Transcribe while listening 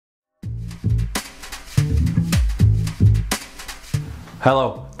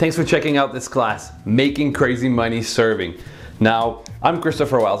Hello, thanks for checking out this class, Making Crazy Money Serving. Now, I'm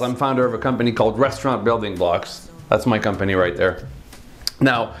Christopher Wells. I'm founder of a company called Restaurant Building Blocks. That's my company right there.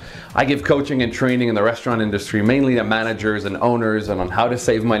 Now, I give coaching and training in the restaurant industry, mainly to managers and owners and on how to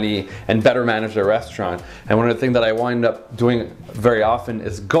save money and better manage their restaurant. And one of the things that I wind up doing very often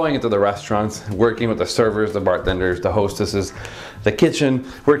is going into the restaurants, working with the servers, the bartenders, the hostesses, the kitchen,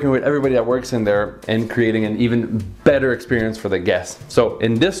 working with everybody that works in there and creating an even better experience for the guests. So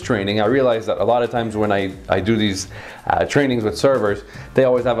in this training, I realized that a lot of times when I do these trainings with servers, they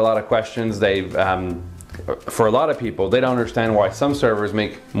always have a lot of questions. For a lot of people, they don't understand why some servers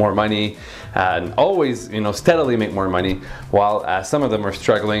make more money and always, steadily make more money, while some of them are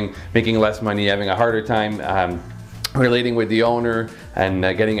struggling, making less money, having a harder time relating with the owner and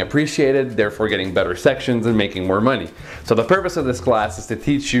getting appreciated, therefore getting better sections and making more money. So the purpose of this class is to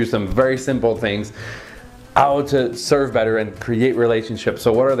teach you some very simple things, how to serve better and create relationships.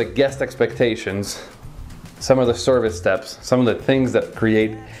 So what are the guest expectations, some of the service steps, some of the things that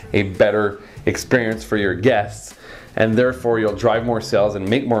create a better experience for your guests, and therefore you'll drive more sales and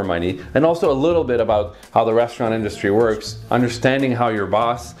make more money. And also a little bit about how the restaurant industry works, understanding how your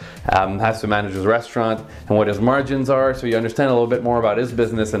boss has to manage his restaurant and what his margins are, so you understand a little bit more about his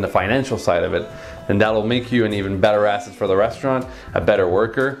business and the financial side of it, and that'll make you an even better asset for the restaurant, a better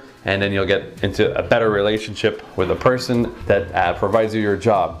worker, and then you'll get into a better relationship with the person that provides you your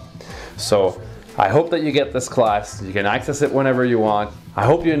job. So I hope that you get this class. You can access it whenever you want. I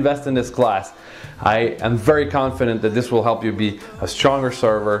hope you invest in this class. I am very confident that this will help you be a stronger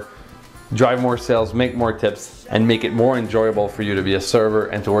server, drive more sales, make more tips, and make it more enjoyable for you to be a server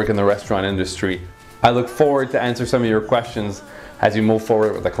and to work in the restaurant industry. I look forward to answer some of your questions as you move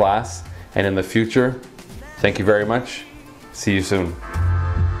forward with the class and in the future. Thank you very much. See you soon.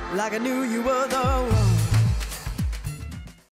 Like I knew you were the one.